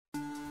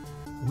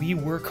We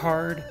work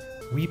hard,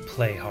 we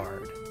play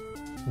hard.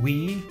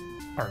 We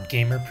are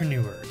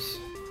gamerpreneurs.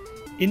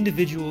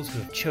 Individuals who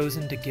have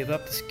chosen to give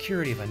up the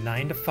security of a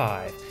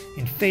 9-to-5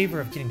 in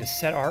favor of getting to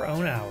set our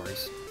own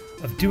hours,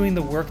 of doing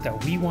the work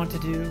that we want to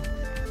do,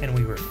 and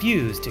we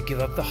refuse to give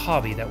up the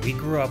hobby that we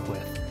grew up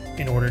with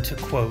in order to,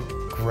 quote,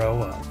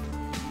 grow up.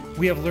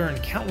 We have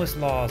learned countless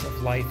laws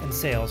of life and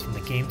sales from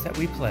the games that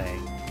we play,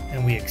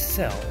 and we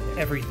excel in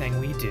everything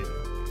we do.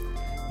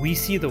 We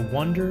see the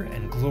wonder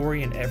and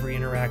glory in every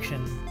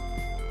interaction.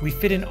 We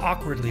fit in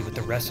awkwardly with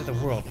the rest of the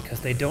world because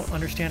they don't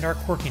understand our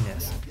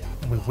quirkiness,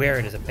 and we wear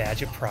it as a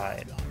badge of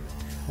pride.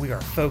 We are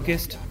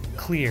focused,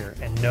 clear,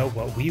 and know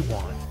what we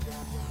want.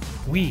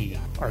 We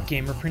are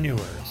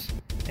gamerpreneurs,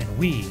 and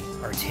we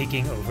are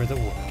taking over the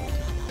world.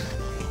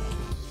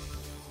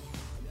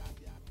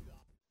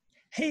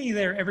 Hey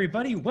there,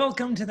 everybody.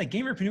 Welcome to the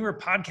Gamerpreneur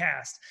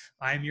Podcast.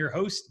 I'm your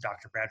host,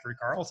 Dr. Bradford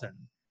Carlton.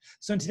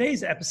 So in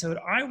today's episode,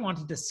 I want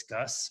to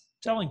discuss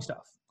selling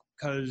stuff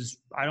because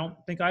I don't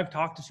think I've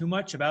talked too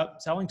much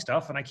about selling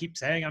stuff, and I keep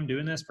saying I'm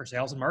doing this for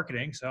sales and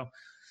marketing, so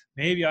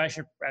maybe I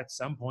should at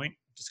some point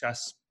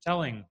discuss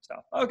selling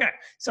stuff. Okay,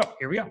 so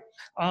here we go.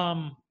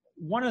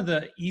 One of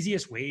the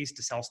easiest ways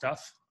to sell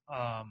stuff,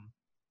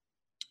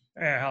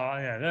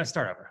 let's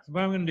start over.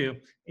 What I'm going to do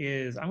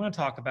is I'm going to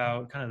talk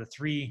about kind of the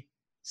 3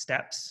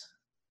 steps.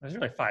 There's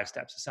really 5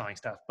 steps of selling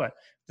stuff, but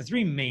the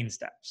 3 main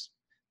steps.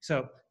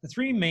 So the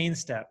 3 main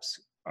steps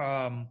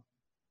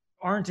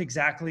aren't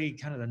exactly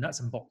kind of the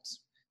nuts and bolts.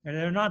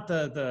 They're not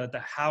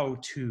the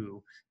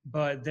how-to,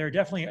 but they're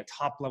definitely a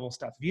top-level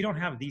stuff. If you don't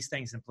have these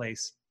things in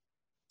place,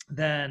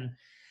 then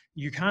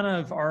you kind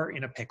of are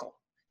in a pickle,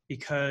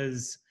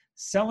 because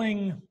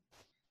selling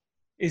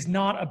is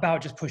not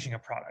about just pushing a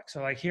product.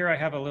 So like here I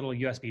have a little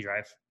USB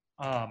drive.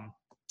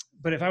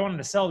 But if I wanted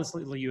to sell this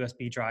little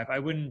USB drive, I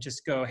wouldn't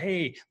just go,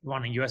 hey, you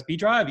want a USB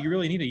drive? You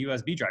really need a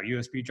USB drive.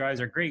 USB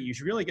drives are great. You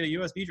should really get a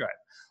USB drive.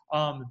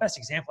 The best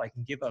example I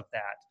can give of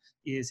that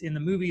is in the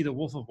movie The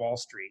Wolf of Wall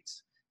Street.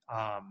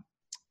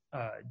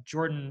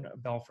 Jordan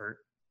Belfort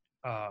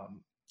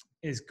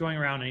is going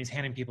around and he's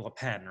handing people a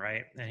pen,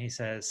 right? And he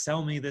says,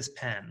 sell me this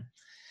pen.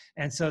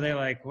 And so they're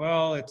like,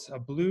 well, it's a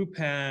blue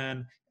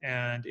pen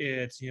and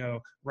it's,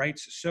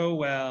 writes so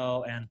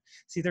well. And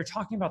see, they're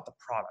talking about the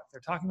product.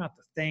 They're talking about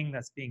the thing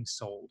that's being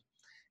sold.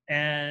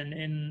 And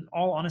in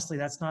all honesty,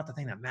 that's not the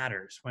thing that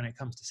matters when it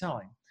comes to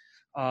selling.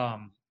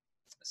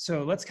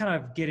 So let's kind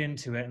of get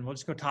into it, and we'll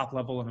just go top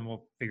level, and then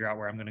we'll figure out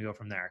where I'm going to go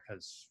from there,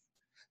 because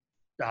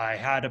I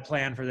had a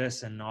plan for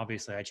this, and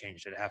obviously I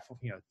changed it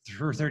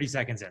 30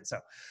 seconds in.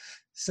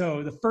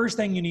 So the first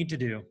thing you need to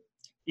do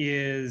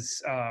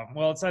is,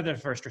 it's either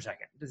first or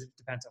second. It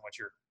depends on what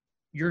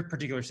your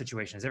particular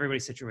situation is.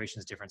 Everybody's situation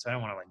is different, so I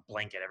don't want to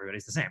blanket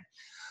everybody's the same.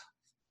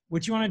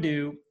 What you want to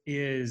do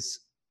is,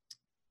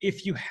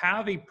 if you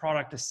have a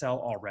product to sell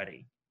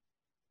already,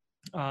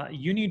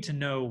 you need to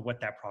know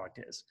what that product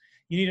is.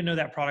 You need to know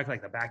that product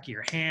like the back of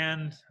your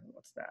hand.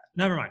 What's that?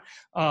 Never mind.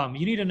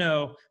 You need to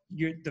know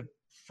the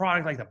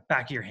product like the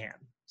back of your hand.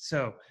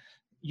 So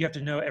you have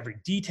to know every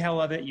detail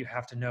of it. You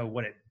have to know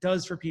what it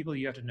does for people.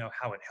 You have to know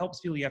how it helps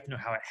people. You have to know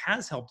how it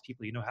has helped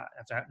people. You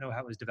have to know how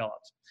it was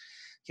developed.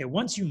 Okay,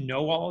 once you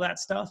know all of that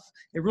stuff,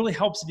 it really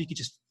helps if you could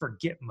just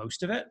forget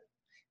most of it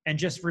and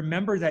just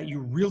remember that you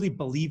really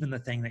believe in the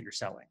thing that you're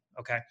selling,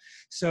 okay?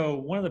 So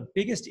one of the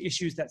biggest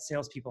issues that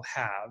salespeople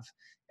have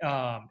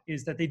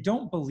is that they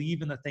don't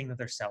believe in the thing that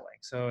they're selling.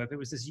 So if it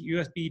was this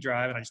USB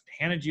drive and I just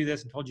handed you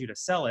this and told you to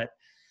sell it,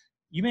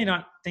 you may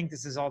not think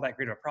this is all that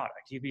great of a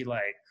product. You'd be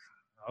like,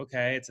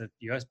 okay, it's a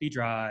USB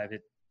drive,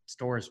 it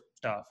stores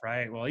stuff,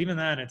 right? Well, even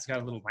then, it's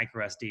got a little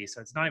micro SD,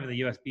 so it's not even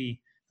the USB,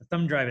 the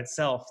thumb drive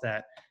itself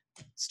that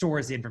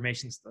stores the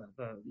information,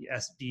 the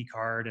SD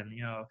card, and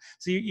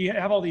so you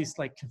have all these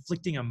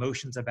conflicting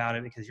emotions about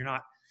it because you're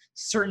not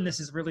certain this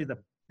is really the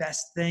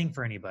best thing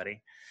for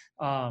anybody.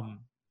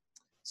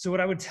 So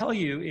what I would tell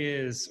you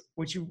is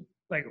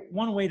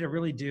one way to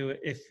really do it,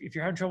 if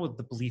you're having trouble with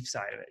the belief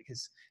side of it,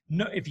 because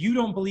if you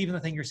don't believe in the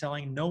thing you're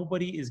selling,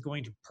 nobody is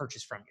going to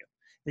purchase from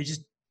you.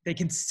 They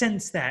can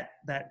sense that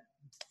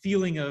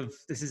feeling of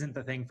this isn't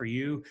the thing for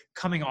you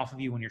coming off of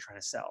you when you're trying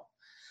to sell.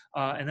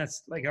 And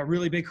that's a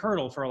really big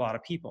hurdle for a lot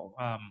of people.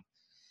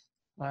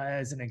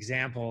 As an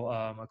example,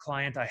 a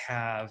client I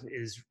have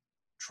is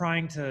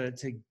trying to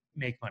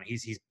make money.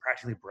 He's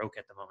practically broke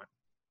at the moment.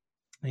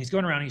 And he's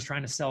going around, he's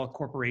trying to sell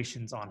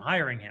corporations on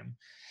hiring him.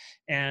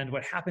 And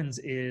what happens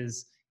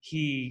is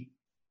he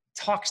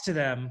talks to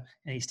them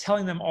and he's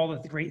telling them all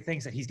the great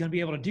things that he's going to be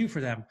able to do for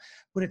them.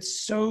 But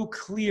it's so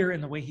clear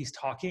in the way he's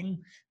talking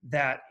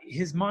that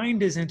his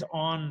mind isn't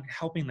on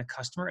helping the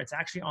customer. It's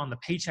actually on the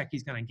paycheck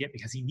he's going to get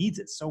because he needs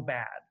it so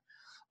bad.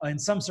 In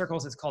some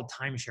circles, it's called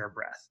timeshare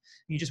breath.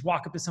 You just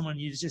walk up to someone,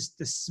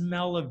 the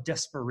smell of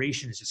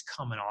desperation is just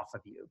coming off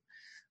of you.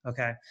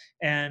 Okay.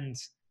 And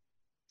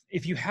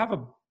if you have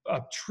a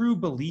true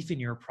belief in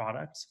your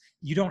product,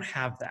 you don't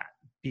have that,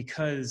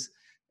 because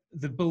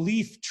the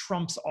belief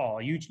trumps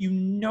all. You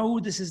know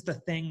this is the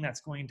thing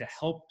that's going to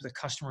help the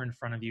customer in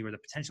front of you, or the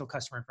potential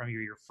customer in front of you,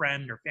 or your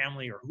friend or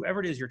family or whoever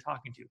it is you're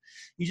talking to.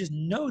 You just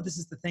know this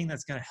is the thing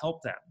that's going to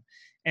help them.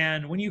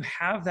 And when you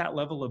have that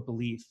level of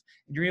belief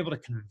and you're able to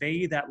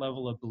convey that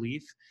level of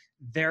belief,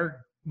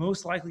 they're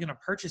most likely going to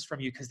purchase from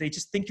you because they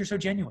just think you're so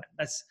genuine.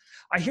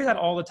 I hear that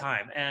all the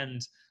time.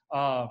 And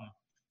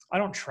I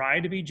don't try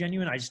to be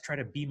genuine. I just try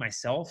to be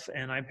myself.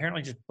 And I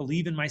apparently just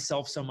believe in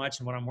myself so much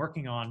and what I'm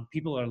working on.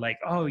 People are like,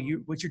 oh,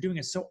 what you're doing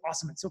is so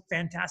awesome. It's so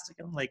fantastic.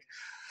 And I'm like,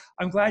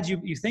 I'm glad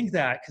you think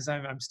that, because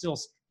I'm still,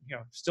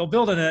 still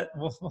building it.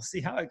 We'll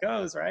see how it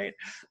goes. Right.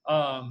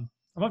 I'm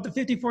up to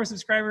 54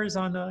 subscribers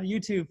on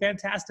YouTube.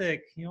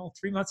 Fantastic.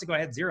 3 months ago I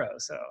had 0.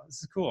 So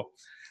this is cool.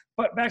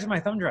 But back to my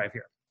thumb drive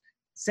here.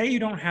 Say you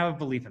don't have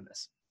belief in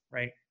this,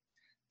 right?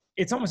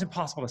 It's almost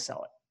impossible to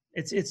sell it.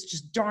 It's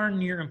just darn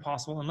near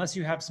impossible unless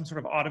you have some sort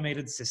of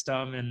automated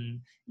system. And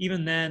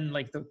even then,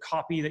 like the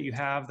copy that you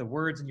have, the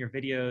words in your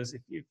videos,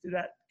 if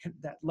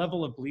that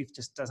level of belief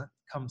just doesn't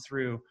come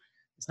through,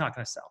 it's not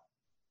going to sell.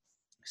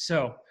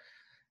 So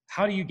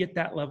how do you get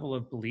that level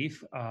of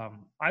belief?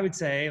 I would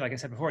say, like I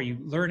said before, you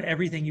learn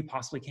everything you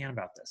possibly can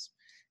about this.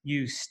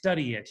 You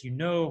study it. You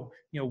know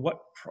what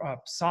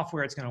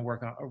software it's going to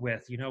work on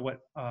with. You know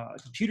what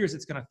computers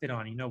it's going to fit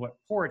on. You know what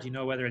port. You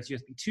know whether it's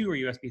USB 2 or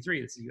USB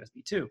 3. This is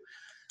USB 2.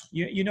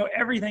 You know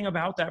everything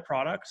about that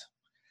product,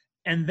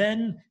 and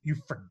then you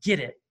forget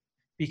it,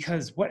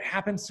 because what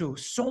happens to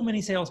so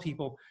many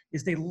salespeople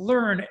is they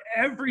learn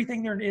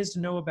everything there is to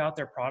know about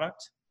their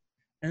product,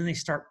 and then they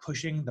start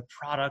pushing the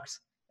product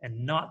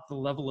and not the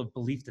level of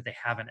belief that they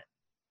have in it.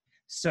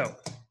 So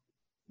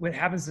what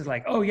happens is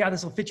like, oh yeah,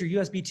 this will fit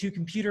your USB 2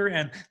 computer,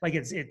 and like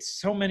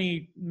it's so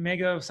many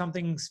mega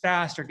somethings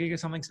fast or giga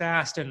something's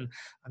fast, and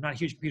I'm not a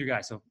huge computer guy,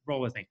 so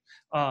roll with me.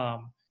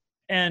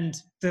 And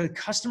the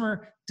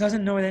customer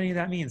doesn't know what any of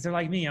that means. They're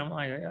like me. I'm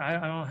like, I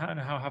don't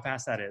know how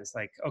fast that is.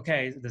 Like,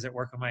 okay, does it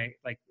work on my,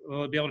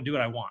 will it be able to do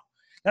what I want?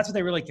 That's what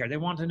they really care. They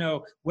want to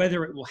know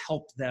whether it will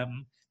help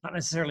them, not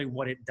necessarily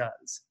what it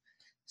does.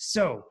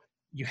 So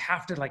you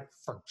have to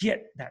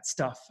forget that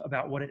stuff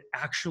about what it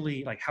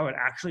actually, how it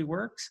actually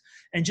works,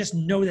 and just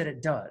know that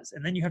it does.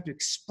 And then you have to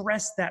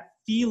express that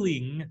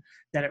feeling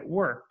that it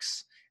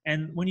works.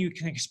 And when you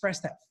can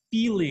express that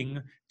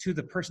feeling to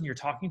the person you're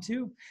talking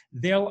to,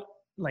 they'll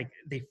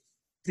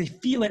they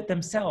feel it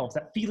themselves.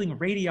 That feeling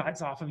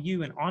radiates off of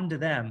you and onto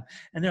them.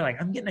 And they're like,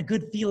 I'm getting a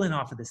good feeling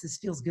off of this. This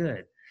feels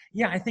good.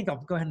 Yeah, I think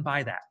I'll go ahead and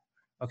buy that.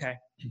 Okay.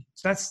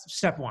 So that's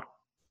step 1.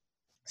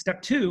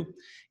 Step 2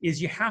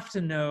 is you have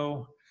to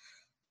know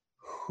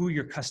who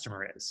your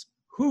customer is.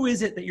 Who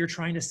is it that you're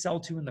trying to sell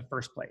to in the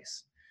first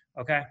place?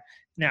 Okay.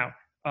 Now,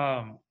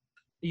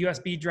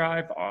 USB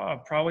drive,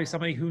 probably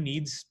somebody who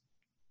needs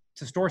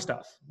to store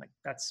stuff.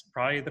 That's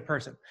probably the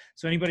person.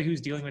 So anybody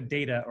who's dealing with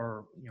data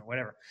or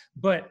whatever.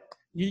 But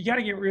you got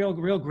to get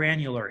real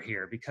granular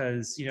here,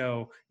 because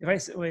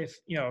if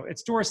it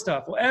stores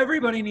stuff, well,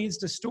 everybody needs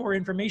to store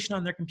information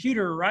on their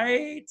computer,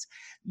 right?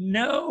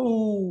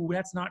 No,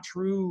 that's not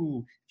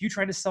true. If you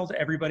try to sell to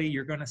everybody,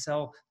 you're going to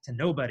sell to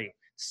nobody.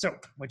 So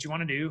what you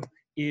want to do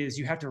is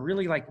you have to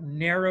really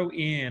narrow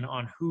in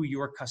on who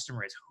your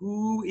customer is.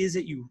 Who is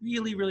it you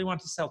really want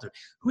to sell to?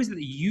 Who is it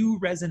that you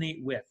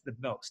resonate with the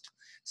most?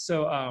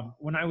 So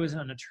when I was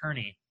an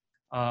attorney,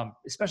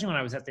 especially when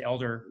I was at the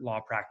elder law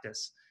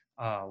practice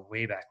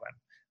way back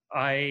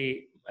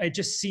when, it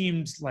just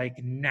seemed like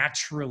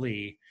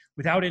naturally,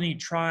 without any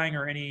trying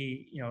or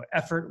any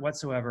effort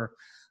whatsoever,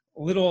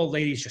 little old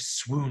ladies just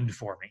swooned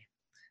for me.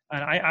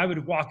 And I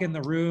would walk in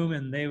the room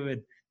and they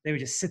would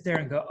just sit there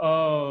and go,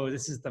 oh,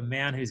 this is the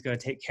man who's going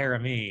to take care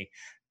of me.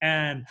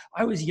 And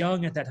I was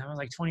young at that time. I was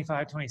like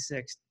 25,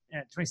 26.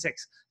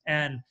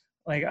 And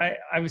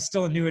I was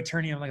still a new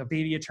attorney. I'm like a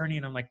baby attorney,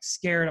 and I'm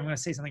scared I'm going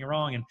to say something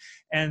wrong.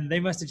 And they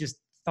must have just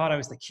thought I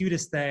was the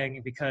cutest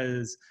thing,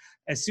 because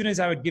as soon as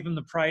I would give them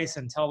the price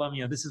and tell them,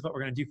 this is what we're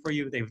going to do for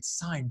you, they would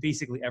sign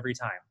basically every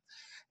time.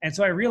 And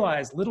so I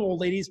realized little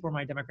old ladies were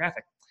my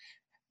demographic.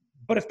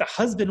 But if the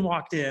husband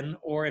walked in,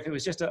 or if it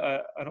was just an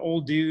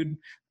old dude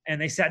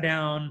and they sat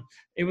down,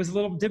 it was a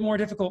little bit more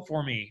difficult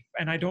for me,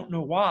 and I don't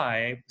know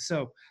why.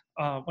 So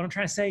what I'm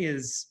trying to say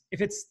is,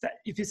 if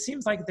it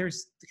seems like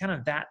there's kind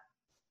of that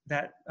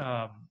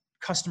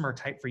customer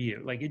type for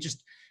you, it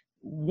just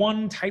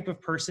one type of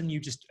person you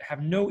just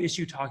have no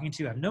issue talking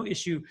to, have no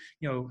issue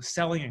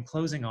selling and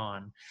closing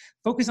on,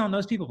 focus on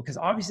those people, because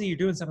obviously you're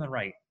doing something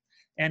right.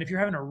 And if you're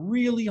having a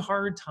really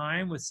hard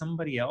time with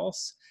somebody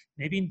else,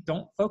 maybe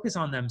don't focus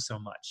on them so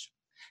much.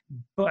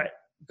 But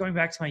going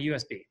back to my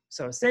USB.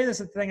 So say this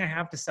is the thing I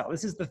have to sell.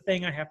 This is the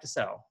thing I have to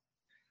sell.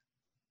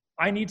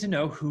 I need to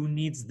know who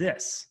needs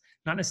this,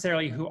 not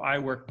necessarily who I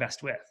work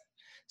best with.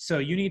 So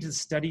you need to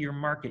study your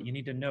market. You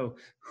need to know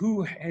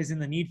who is in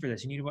the need for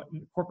this. You need what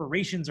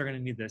corporations are going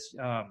to need this.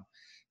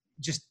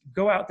 Just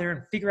go out there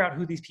and figure out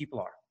who these people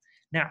are.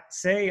 Now,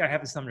 say I have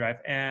this thumb drive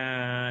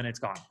and it's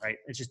gone, right?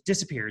 It just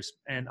disappears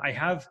and I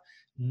have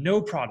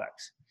no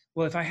product.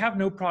 Well, if I have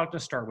no product to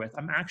start with,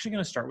 I'm actually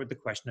going to start with the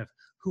question of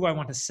who I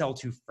want to sell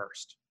to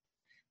first.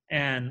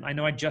 And I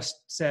know I just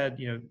said,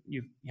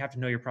 you have to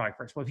know your product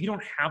first. Well, if you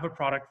don't have a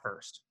product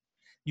first,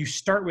 you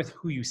start with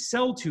who you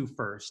sell to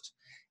first,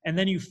 and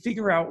then you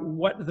figure out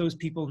what those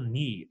people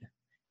need.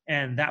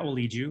 And that will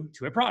lead you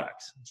to a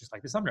product, just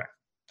like the thumb drive.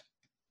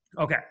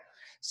 Okay,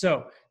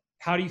 so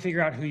how do you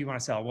figure out who you want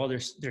to sell? Well,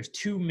 there's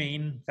two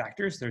main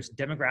factors. There's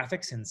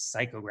demographics and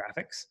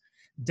psychographics.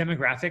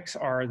 Demographics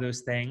are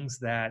those things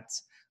that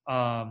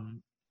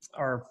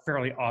are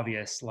fairly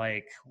obvious,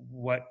 like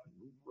what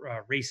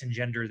race and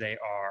gender they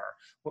are,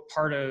 what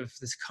part of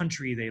this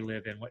country they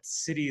live in, what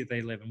city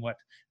they live in, what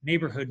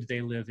neighborhood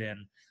they live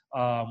in,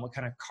 what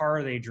kind of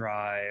car they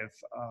drive,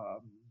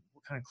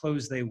 what kind of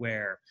clothes they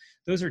wear.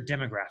 Those are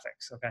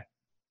demographics, okay?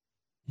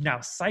 Now,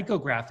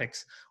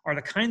 psychographics are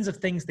the kinds of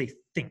things they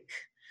think.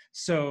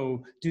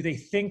 So do they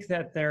think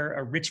that they're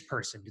a rich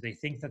person? Do they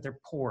think that they're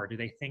poor? Do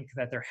they think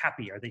that they're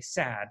happy? Are they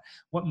sad?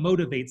 What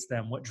motivates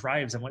them? What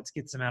drives them? What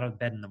gets them out of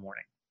bed in the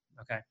morning?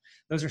 Okay,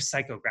 those are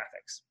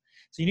psychographics.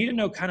 So you need to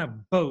know kind of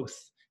both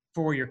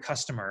for your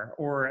customer,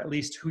 or at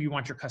least who you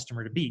want your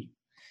customer to be.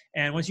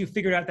 And once you've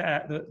figured out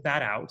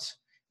that out,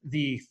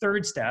 the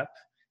third step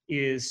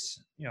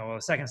is, the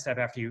second step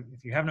after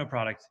if you have no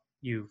product,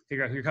 you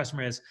figure out who your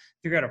customer is,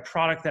 figure out a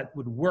product that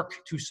would work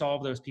to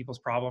solve those people's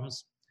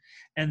problems.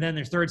 And then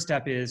the third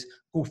step is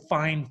go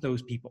find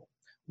those people.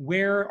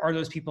 Where are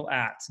those people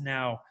at?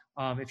 Now,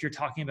 if you're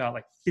talking about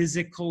like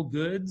physical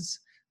goods,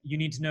 you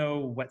need to know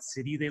what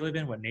city they live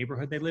in, what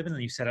neighborhood they live in,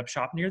 and you set up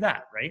shop near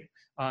that, right?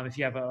 If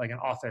you have like an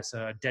office,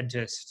 a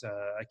dentist,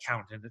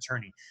 accountant,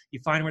 attorney, you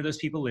find where those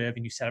people live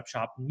and you set up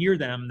shop near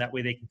them. That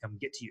way they can come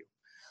get to you.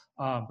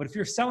 But if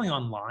you're selling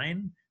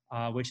online,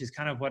 which is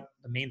kind of what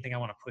the main thing I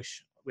want to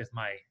push with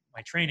my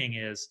training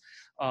is,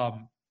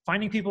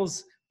 finding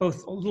people's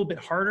both a little bit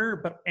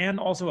harder, and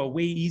also a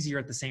way easier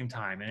at the same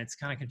time. And it's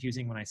kind of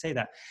confusing when I say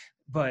that,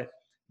 but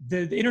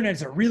the internet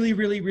is a really,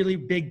 really, really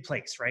big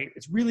place, right?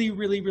 It's really,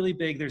 really, really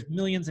big. There's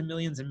millions and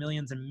millions and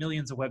millions and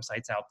millions of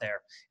websites out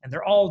there, and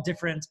they're all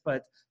different,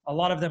 but a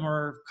lot of them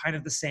are kind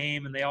of the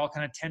same, and they all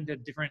kind of tend to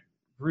different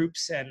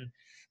groups. And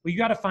well, you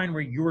got to find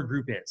where your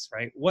group is,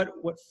 right? What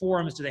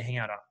forums do they hang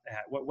out at?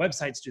 What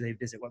websites do they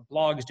visit? What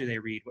blogs do they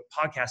read? What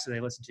podcasts do they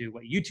listen to?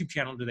 What YouTube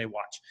channel do they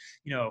watch?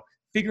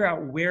 Figure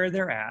out where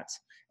they're at.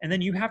 And then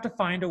you have to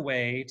find a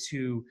way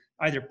to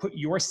either put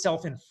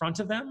yourself in front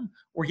of them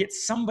or get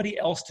somebody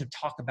else to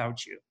talk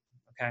about you,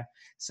 okay?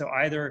 So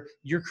either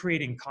you're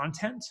creating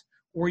content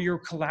or you're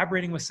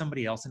collaborating with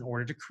somebody else in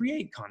order to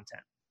create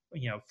content,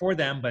 for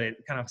them, but it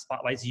kind of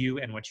spotlights you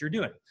and what you're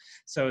doing.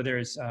 So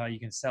there's, you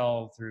can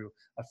sell through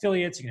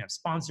affiliates, you can have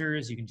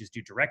sponsors, you can just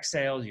do direct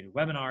sales, you can do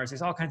webinars,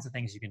 there's all kinds of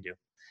things you can do.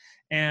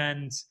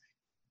 And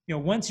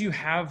once you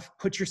have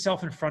put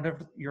yourself in front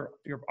of your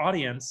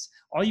audience,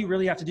 all you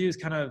really have to do is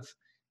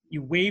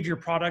you wave your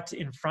product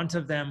in front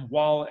of them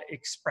while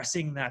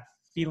expressing that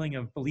feeling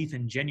of belief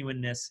and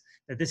genuineness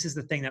that this is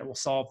the thing that will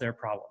solve their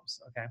problems,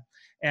 okay?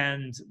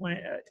 And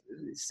when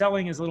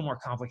selling is a little more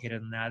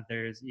complicated than that.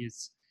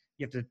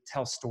 You have to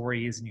tell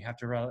stories, and you have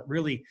to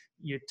really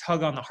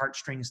tug on the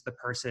heartstrings of the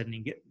person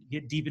and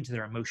get deep into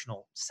their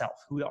emotional self.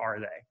 Who are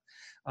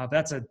they?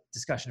 That's a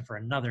discussion for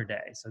another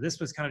day. So this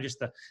was kind of just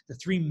the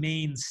three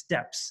main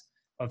steps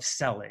of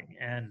selling.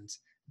 And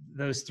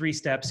those three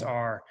steps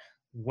are: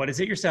 what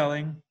is it you're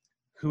selling?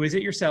 Who is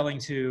it you're selling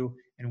to?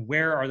 And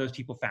where are those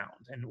people found?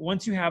 And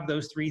once you have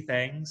those three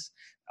things,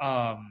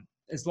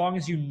 as long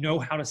as you know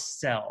how to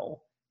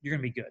sell, you're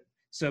going to be good.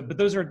 So, but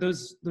those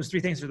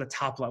three things are the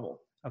top level.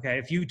 Okay.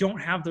 If you don't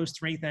have those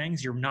three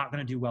things, you're not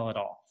going to do well at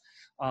all.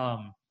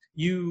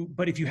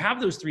 But if you have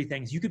those three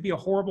things, you could be a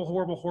horrible,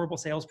 horrible, horrible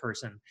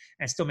salesperson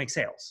and still make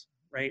sales,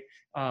 right?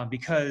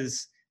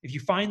 Because if you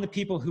find the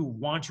people who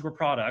want your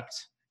product,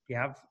 you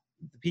have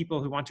the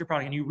people who want your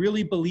product, and you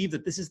really believe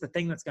that this is the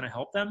thing that's going to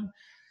help them,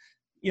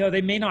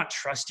 they may not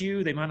trust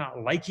you, they might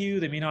not like you,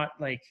 they may not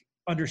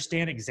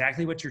understand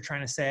exactly what you're trying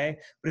to say,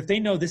 but if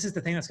they know this is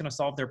the thing that's going to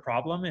solve their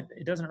problem,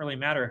 it doesn't really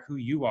matter who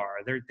you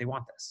are. They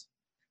want this.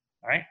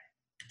 All right.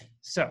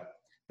 So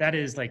that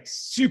is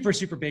super,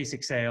 super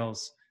basic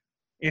sales.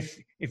 If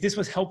this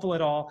was helpful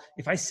at all,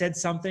 if I said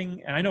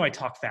something, and I know I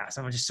talk fast,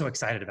 I'm just so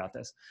excited about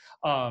this.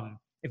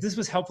 If this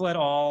was helpful at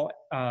all,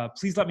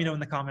 please let me know in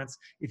the comments.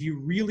 If you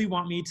really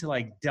want me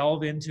to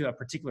delve into a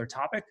particular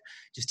topic,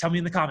 just tell me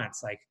in the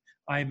comments.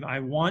 I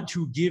want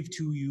to give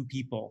to you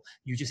people.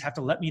 You just have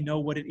to let me know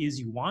what it is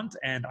you want,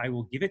 and I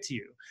will give it to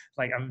you.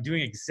 I'm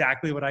doing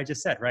exactly what I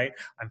just said, right?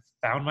 I've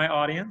found my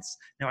audience.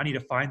 Now I need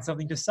to find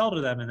something to sell to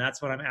them, and that's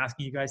what I'm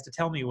asking you guys to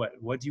tell me.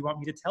 What do you want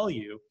me to tell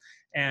you?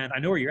 And I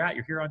know where you're at.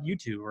 You're here on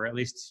YouTube, or at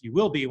least you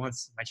will be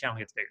once my channel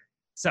gets bigger.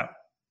 So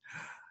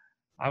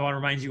I want to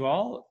remind you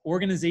all,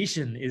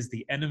 organization is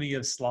the enemy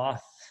of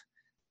sloth.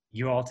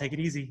 You all take it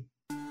easy.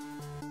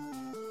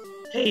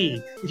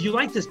 Hey, if you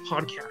like this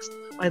podcast,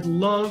 I'd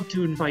love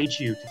to invite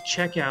you to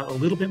check out a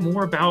little bit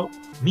more about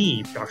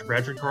me, Dr.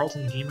 Bradford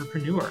Carlton,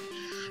 Gamerpreneur.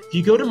 If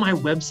you go to my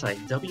website,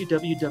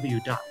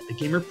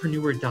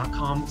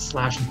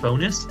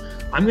 www.thegamerpreneur.com/bonus,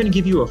 I'm going to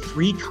give you a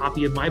free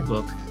copy of my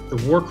book, The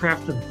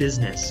Warcraft of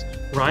Business,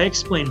 where I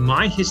explain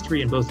my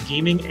history in both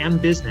gaming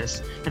and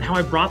business and how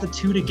I brought the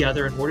two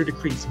together in order to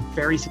create some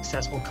very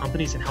successful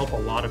companies and help a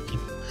lot of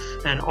people.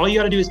 And all you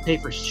got to do is pay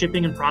for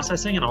shipping and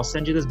processing, and I'll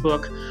send you this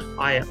book.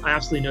 I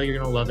absolutely know you're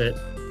going to love it.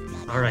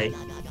 All right,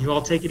 you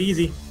all take it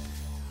easy.